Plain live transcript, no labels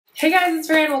Hey guys, it's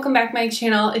Fran. Welcome back to my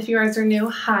channel. If you guys are new,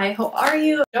 hi, how are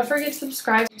you? Don't forget to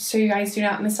subscribe so you guys do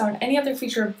not miss out on any other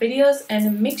future videos,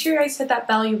 and make sure you guys hit that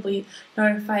bell. You'll be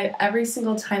notified every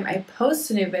single time I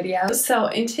post a new video. So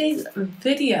in today's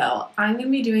video, I'm going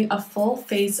to be doing a full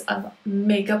face of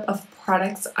makeup of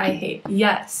products I hate.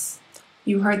 Yes,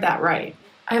 you heard that right.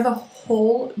 I have a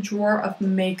whole drawer of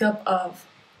makeup of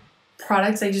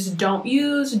products I just don't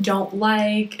use, don't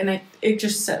like, and it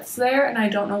just sits there and I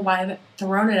don't know why I've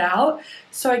thrown it out.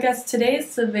 So I guess today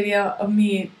is the video of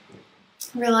me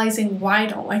realizing why I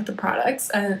don't like the products,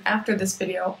 and after this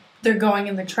video they're going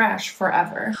in the trash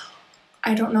forever.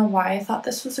 I don't know why I thought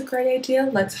this was a great idea.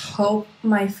 Let's hope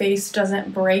my face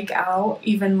doesn't break out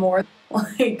even more.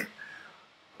 Like,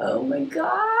 oh my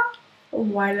god,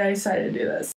 why did I decide to do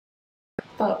this?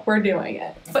 But we're doing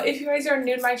it. But if you guys are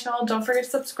new to my channel, don't forget to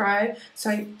subscribe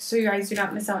so you guys do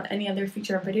not miss out on any other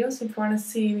future videos. If you want to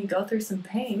see me go through some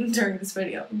pain during this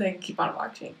video, then keep on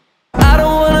watching. I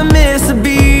don't want to miss a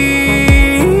beat.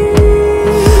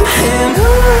 And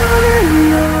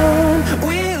on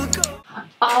we'll go.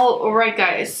 Alright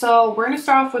guys, so we're going to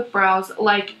start off with brows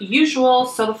like usual.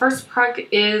 So the first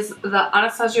product is the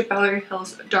Anastasia Beverly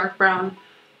Hills Dark Brown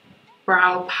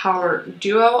Brow Power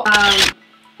Duo.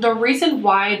 The reason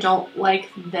why I don't like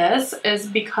this is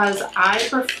because I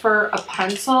prefer a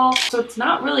pencil, so it's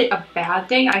not really a bad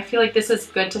thing. I feel like this is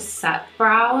good to set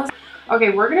brows. Okay,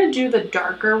 we're gonna do the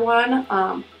darker one,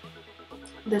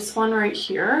 this one right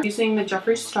here, using the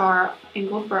Jeffree Star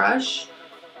angled brush.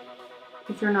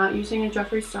 If you're not using a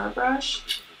Jeffree Star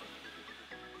brush,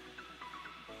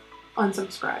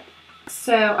 unsubscribe.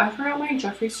 So I forgot my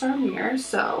Jeffree Star mirror,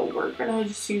 so we're gonna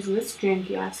just use this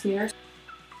janky ass mirror.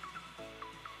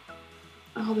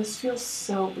 Oh, this feels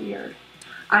so weird.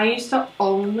 I used to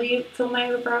only fill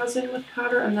my brows in with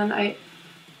powder, and then I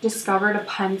discovered a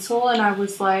pencil and I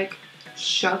was like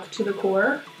shook to the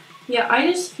core. Yeah, I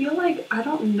just feel like, I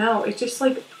don't know, it's just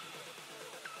like,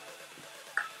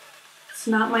 it's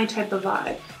not my type of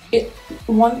vibe.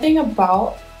 One thing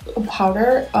about a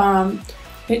powder,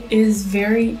 it is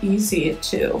very easy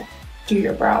to do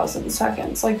your brows in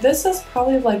seconds. Like, this is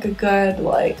probably like a good,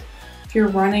 like, if you're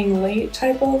running late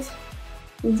type of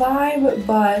vibe,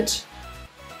 but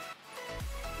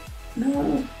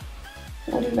no.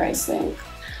 What do you guys think?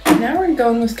 Now we're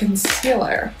going with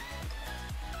concealer.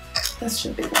 This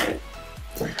should be great.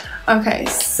 Okay,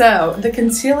 so the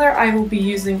concealer I will be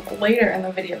using later in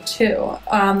the video too.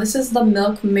 This is the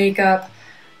Milk Makeup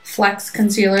Flex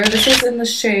Concealer. This is in the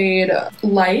shade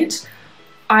Light.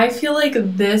 I feel like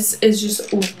this is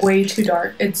just way too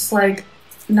dark. It's like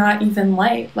not even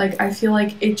light. Like, I feel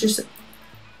like it just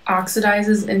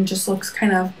oxidizes and just looks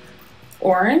kind of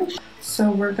orange. So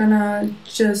we're gonna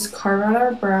just carve out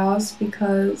our brows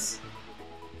because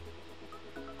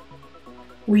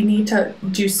we need to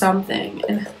do something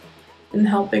in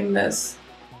helping this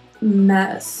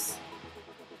mess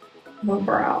of a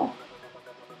brow.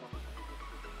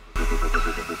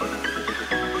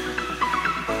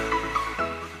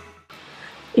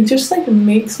 It just like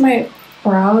makes my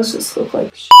brows just look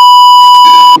like shit.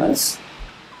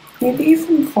 Maybe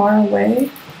from far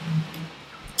away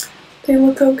they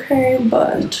look okay,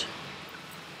 but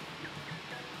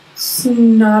it's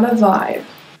not a vibe.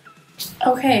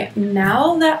 Okay,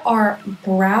 now that our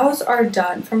brows are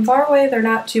done, from far away they're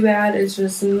not too bad, it's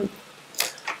just,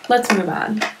 let's move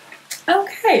on.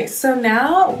 Okay, so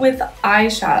now with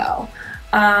eyeshadow,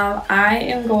 I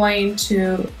am going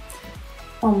to,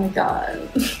 oh my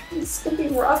god, this is gonna be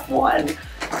a rough one.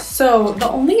 So the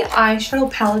only eyeshadow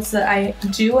palettes that I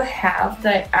do have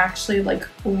that I actually like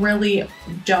really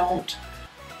don't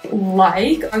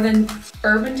like are the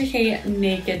Urban Decay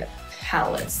Naked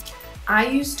palettes. I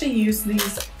used to use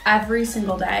these every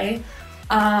single day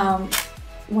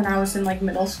when I was in like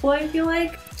middle school. I feel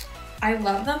like I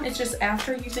love them. It's just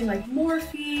after using like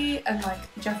Morphe and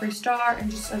like Jeffree Star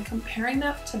and just like comparing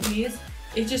that to these,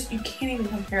 it just, you can't even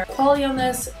compare. Quality on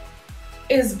this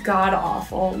is god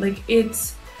awful. Like,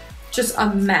 it's just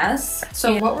a mess.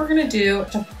 So what we're gonna do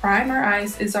to prime our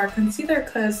eyes is our concealer,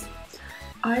 because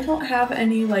I don't have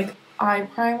any like eye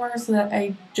primers that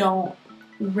I don't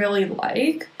really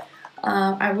like.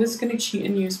 I was gonna cheat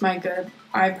and use my good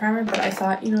eye primer, but I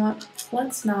thought, you know what,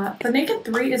 let's not. The Naked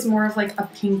 3 is more of like a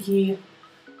pinky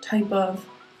type of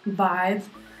vibe.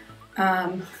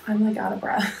 I'm like out of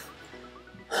breath.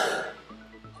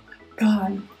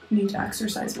 God, I need to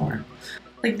exercise more.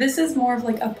 Like, this is more of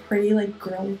like a pretty, like,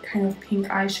 girly kind of pink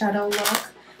eyeshadow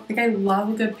look. Like, I love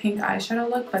a good pink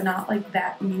eyeshadow look, but not like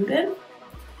that muted.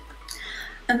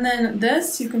 And then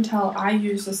this, you can tell I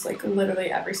use this like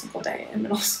literally every single day in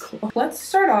middle school. Let's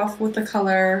start off with the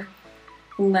color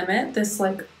Limit, this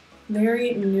like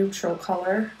very neutral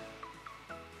color.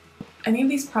 Any of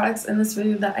these products in this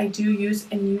video that I do use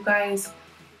and you guys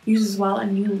use as well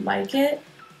and you like it,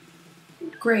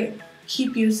 great,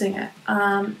 keep using it.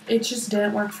 It just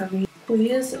didn't work for me.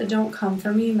 Please don't come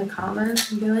for me in the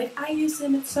comments and be like, I use it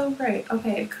and it's so great.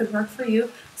 Okay, it could work for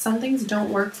you. Some things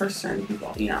don't work for certain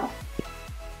people, you know.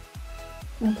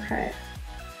 Okay.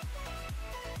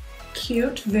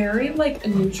 Cute, very like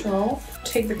neutral.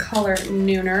 Take the color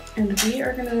Nooner and we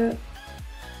are gonna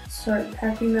start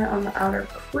packing that on the outer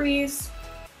crease.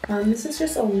 This is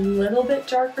just a little bit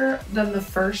darker than the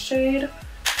first shade.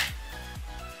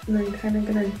 And then kind of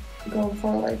gonna go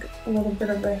for like a little bit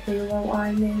of a halo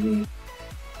line maybe.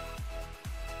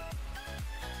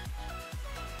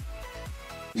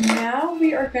 Now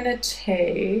we are gonna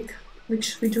take, like,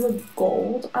 should we do a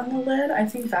gold on the lid? I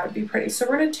think that would be pretty. So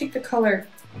we're gonna take the color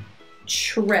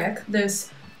Trick, this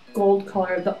gold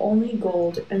color, the only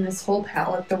gold in this whole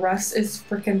palette. The rest is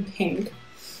freaking pink.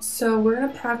 So we're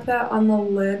gonna pack that on the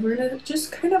lid. We're gonna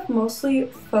just kind of mostly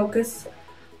focus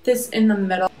this in the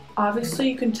middle. Obviously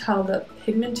you can tell that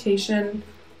pigmentation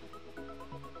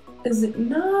is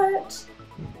not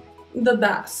the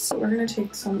best. So we're gonna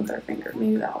take some with our finger.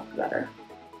 Maybe that'll be better.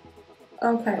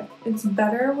 Okay, it's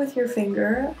better with your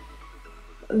finger,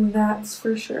 that's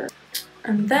for sure.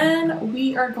 And then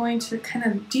we are going to kind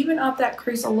of deepen up that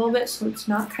crease a little bit so it's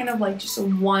not kind of like just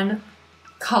one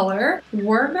color.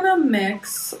 We're gonna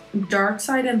mix Dark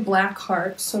Side and Black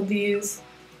Heart, so these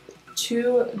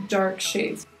two dark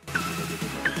shades.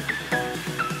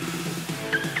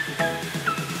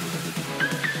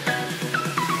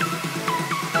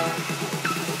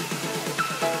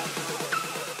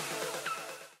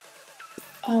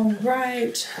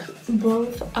 Alright,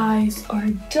 both eyes are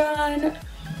done.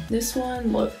 This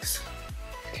one looks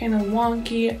kind of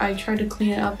wonky. I tried to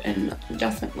clean it up and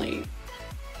definitely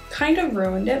kind of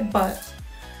ruined it, but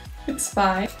it's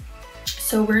fine.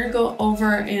 So we're gonna go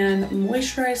over and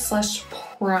moisturize slash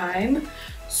prime.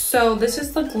 So this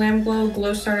is the Glam Glow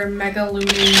Glow Starter Mega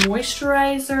Luminate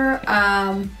Moisturizer.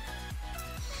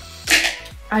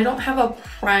 I don't have a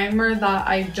primer that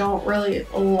I don't really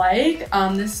like.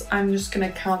 I'm just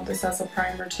gonna count this as a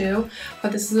primer too,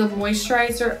 but this is a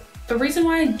moisturizer. The reason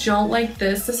why I don't like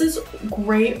this is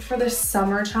great for the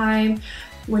summertime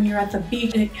when you're at the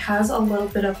beach. It has a little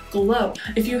bit of glow.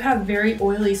 If you have very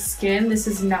oily skin, this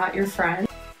is not your friend.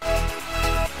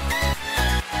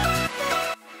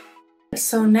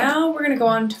 So now we're gonna go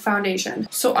on to foundation.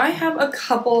 So I have a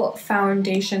couple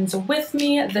foundations with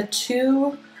me. The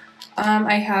two,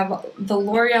 I have the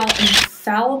L'Oreal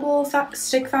Infallible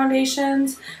Stick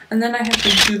Foundations, and then I have the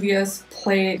Juvia's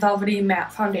Play Velvety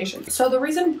Matte Foundation. So the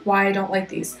reason why I don't like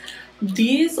these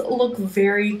look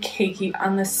very cakey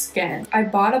on the skin. I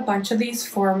bought a bunch of these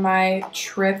for my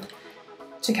trip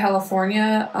to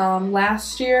California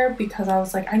last year because I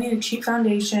was like, I need a cheap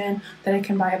foundation that I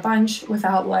can buy a bunch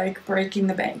without like breaking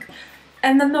the bank.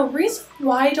 And then the reason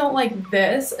why I don't like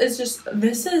this is just,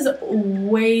 this is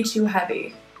way too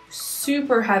heavy.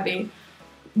 Super heavy,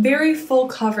 very full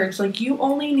coverage. Like you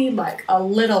only need like a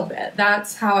little bit.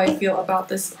 That's how I feel about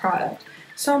this product.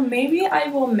 So maybe I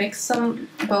will mix them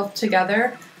both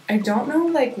together. I don't know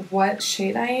like what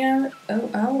shade I am.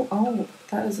 Oh,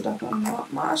 that is definitely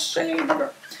not my shade.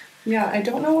 Yeah, I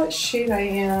don't know what shade I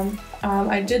am.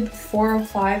 I did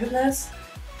 405 in this,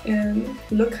 and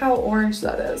look how orange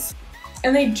that is.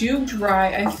 And they do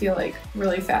dry, I feel like,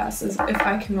 really fast, if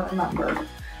I can remember.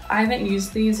 I haven't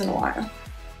used these in a while.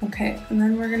 Okay, and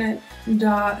then we're gonna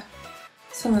dot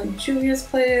some of Juvia's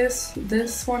Place.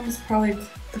 This one's probably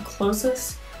the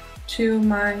closest to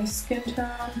my skin tone.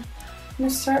 I'm gonna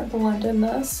start blending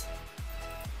this.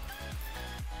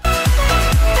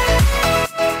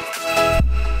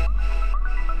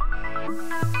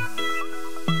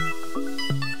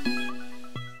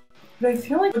 But I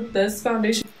feel like with this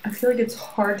foundation, I feel like it's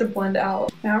hard to blend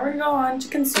out. Now we're gonna go on to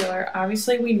concealer.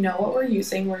 Obviously we know what we're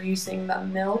using. We're using the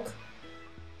Milk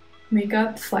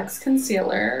Makeup Flex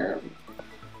Concealer.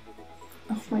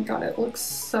 Oh my god, it looks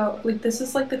so, like this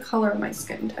is like the color of my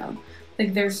skin tone.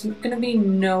 Like there's gonna be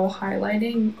no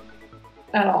highlighting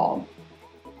at all.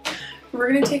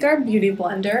 We're gonna take our beauty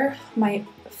blender, my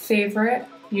favorite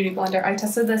beauty blender. I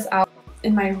tested this out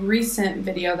in my recent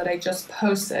video that I just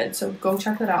posted, so go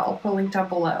check that out. I'll put a link down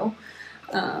below.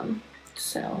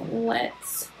 So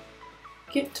let's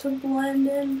get to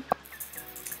blending.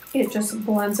 It just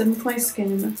blends in with my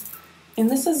skin. And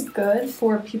this is good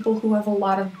for people who have a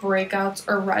lot of breakouts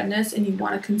or redness and you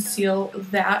want to conceal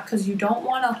that, because you don't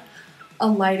want a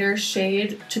lighter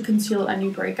shade to conceal any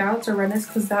breakouts or redness,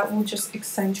 because that will just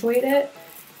accentuate it.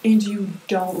 and you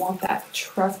don't want that.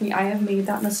 Trust me, I have made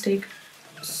that mistake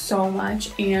so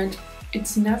much, and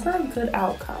it's never a good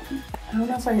outcome. I don't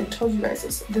know if I had told you guys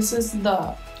this. This is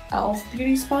the e.l.f.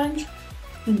 beauty sponge,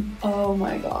 and oh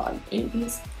my god, it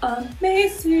is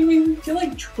amazing. I feel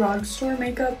like drugstore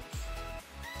makeup,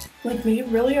 like, they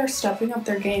really are stepping up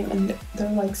their game, and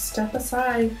they're like, step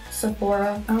aside,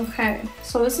 Sephora. Okay,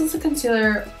 so this is the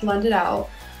concealer blended out.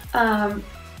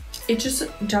 It just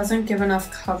doesn't give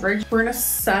enough coverage. We're gonna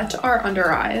set our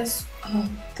under eyes. Oh,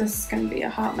 this is gonna be a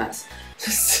hot mess.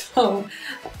 So,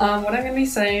 what I'm gonna be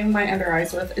setting my under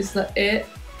eyes with is the IT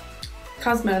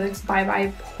Cosmetics Bye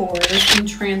Bye Pores in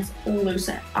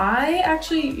Translucent. I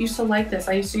actually used to like this.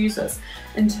 I used to use this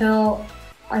until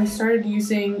I started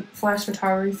using flash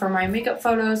photography for my makeup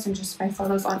photos and just my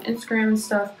photos on Instagram and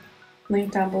stuff.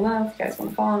 Link down below if you guys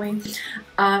want to follow me.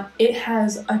 It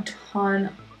has a ton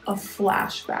of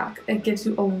flashback. It gives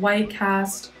you a white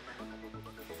cast.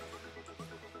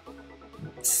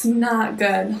 It's not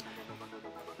good.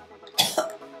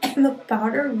 And the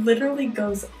powder literally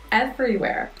goes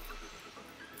everywhere.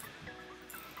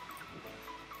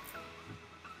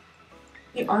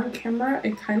 On camera,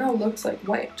 it kind of looks like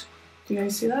white. Do you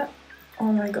guys see that?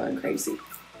 Oh my god, crazy.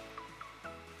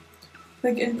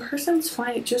 Like, in person it's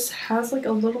fine. It just has like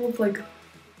a little of like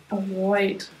a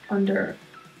white under.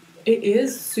 It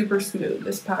is super smooth,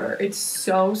 this powder. It's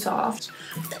so soft.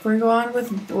 We're going on with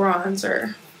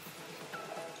bronzer.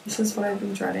 This is what I've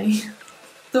been dreading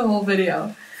the whole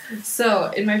video. So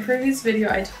in my previous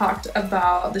video, I talked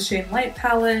about the Shade Light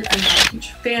palette. I'm not a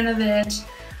huge fan of it.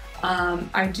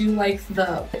 I do like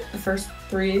the first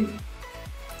 3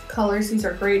 colors. These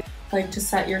are great, like, to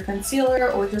set your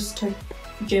concealer or just to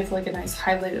give like a nice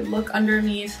highlighted look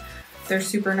underneath. They're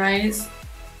super nice.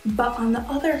 But on the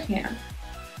other hand,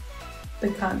 the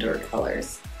contour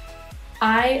colors,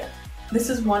 this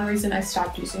is one reason I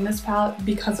stopped using this palette,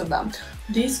 because of them.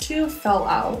 These 2 fell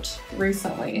out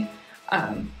recently,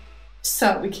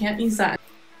 so we can't use that.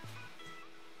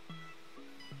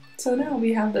 So now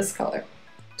we have this color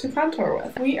to contour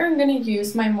with. We are going to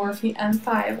use my Morphe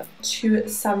M5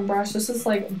 2.7 brush. This is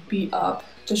like beat up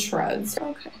to shreds.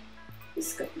 Okay,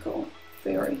 this is going to go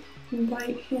very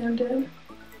light-handed.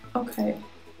 Okay,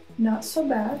 not so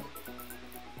bad.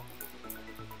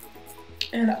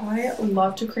 And I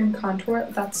love to cream contour.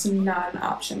 That's not an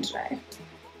option today.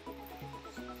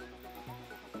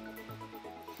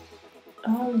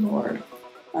 Oh lord.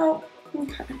 Oh,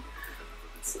 okay.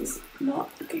 This is not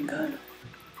looking good.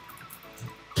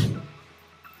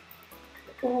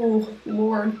 Oh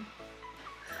lord.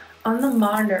 On the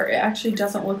monitor, it actually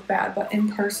doesn't look bad, but in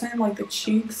person, like, the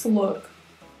cheeks look,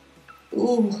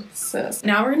 ooh, sis.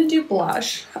 Now we're gonna do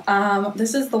blush.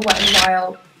 This is the Wet n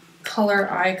Wild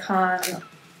Color Icon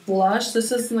blush.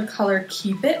 This is in the color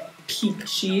Keep It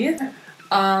Peachy.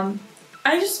 I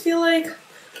just feel like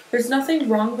there's nothing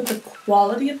wrong with the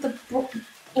quality of the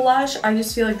blush. I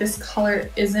just feel like this color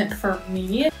isn't for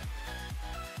me.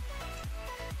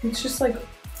 It's just like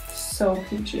so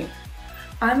peachy.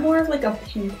 I'm more of like a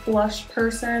pink blush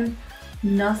person,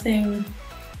 nothing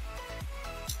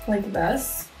like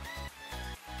this.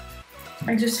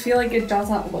 I just feel like it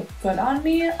doesn't look good on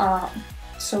me.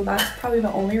 So that's probably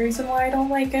the only reason why I don't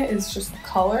like it, is just the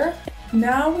color.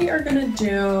 Now we are gonna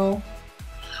do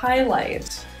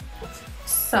highlight.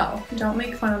 So don't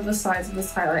make fun of the size of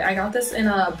this highlight. I got this in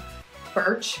a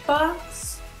Birch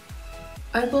box,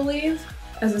 I believe,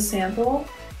 as a sample.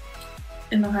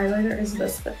 And the highlighter is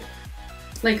this big.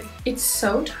 Like, it's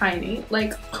so tiny.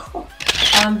 Like,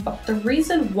 but the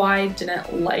reason why I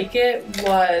didn't like it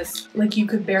was, like, you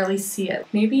could barely see it.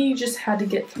 Maybe you just had to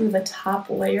get through the top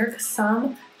layer, because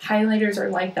some highlighters are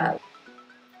like that.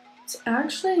 It's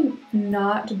actually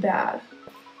not bad.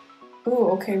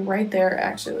 Oh, okay, right there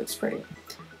actually looks pretty.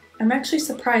 I'm actually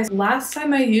surprised. Last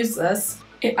time I used this,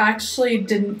 it actually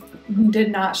did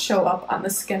not show up on the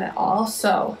skin at all,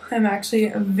 so I'm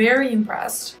actually very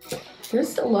impressed.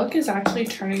 This look is actually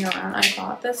turning around. I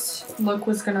thought this look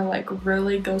was gonna like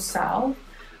really go south,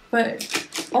 but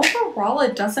overall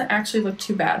it doesn't actually look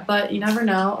too bad, but you never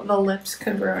know, the lips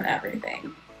could ruin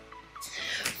everything.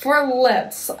 For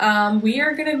lips, we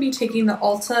are gonna be taking the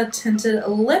Ulta Tinted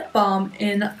Lip Balm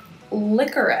in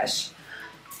Licorice.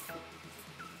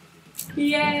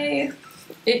 Yay!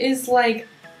 It is like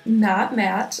not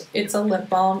matte, it's a lip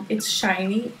balm, it's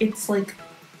shiny, it's like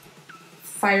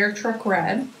fire truck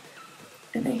red,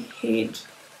 and I hate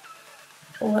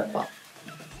lip balm.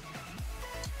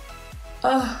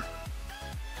 Ugh.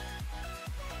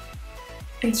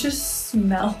 It just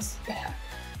smells bad.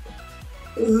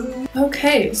 Ooh.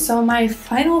 Okay, so my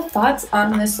final thoughts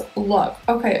on this look.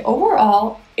 Okay,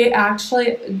 overall, it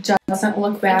actually doesn't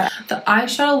look bad. The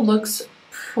eyeshadow looks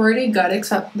pretty good,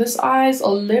 except this eye's a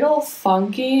little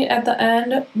funky at the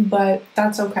end, but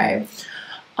that's okay.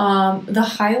 The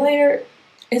highlighter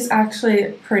is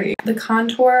actually pretty. The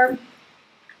contour,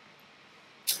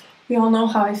 we all know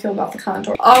how I feel about the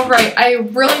contour. Alright, I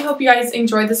really hope you guys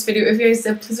enjoyed this video. If you guys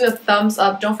did, please give it a thumbs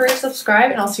up. Don't forget to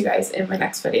subscribe, and I'll see you guys in my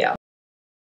next video.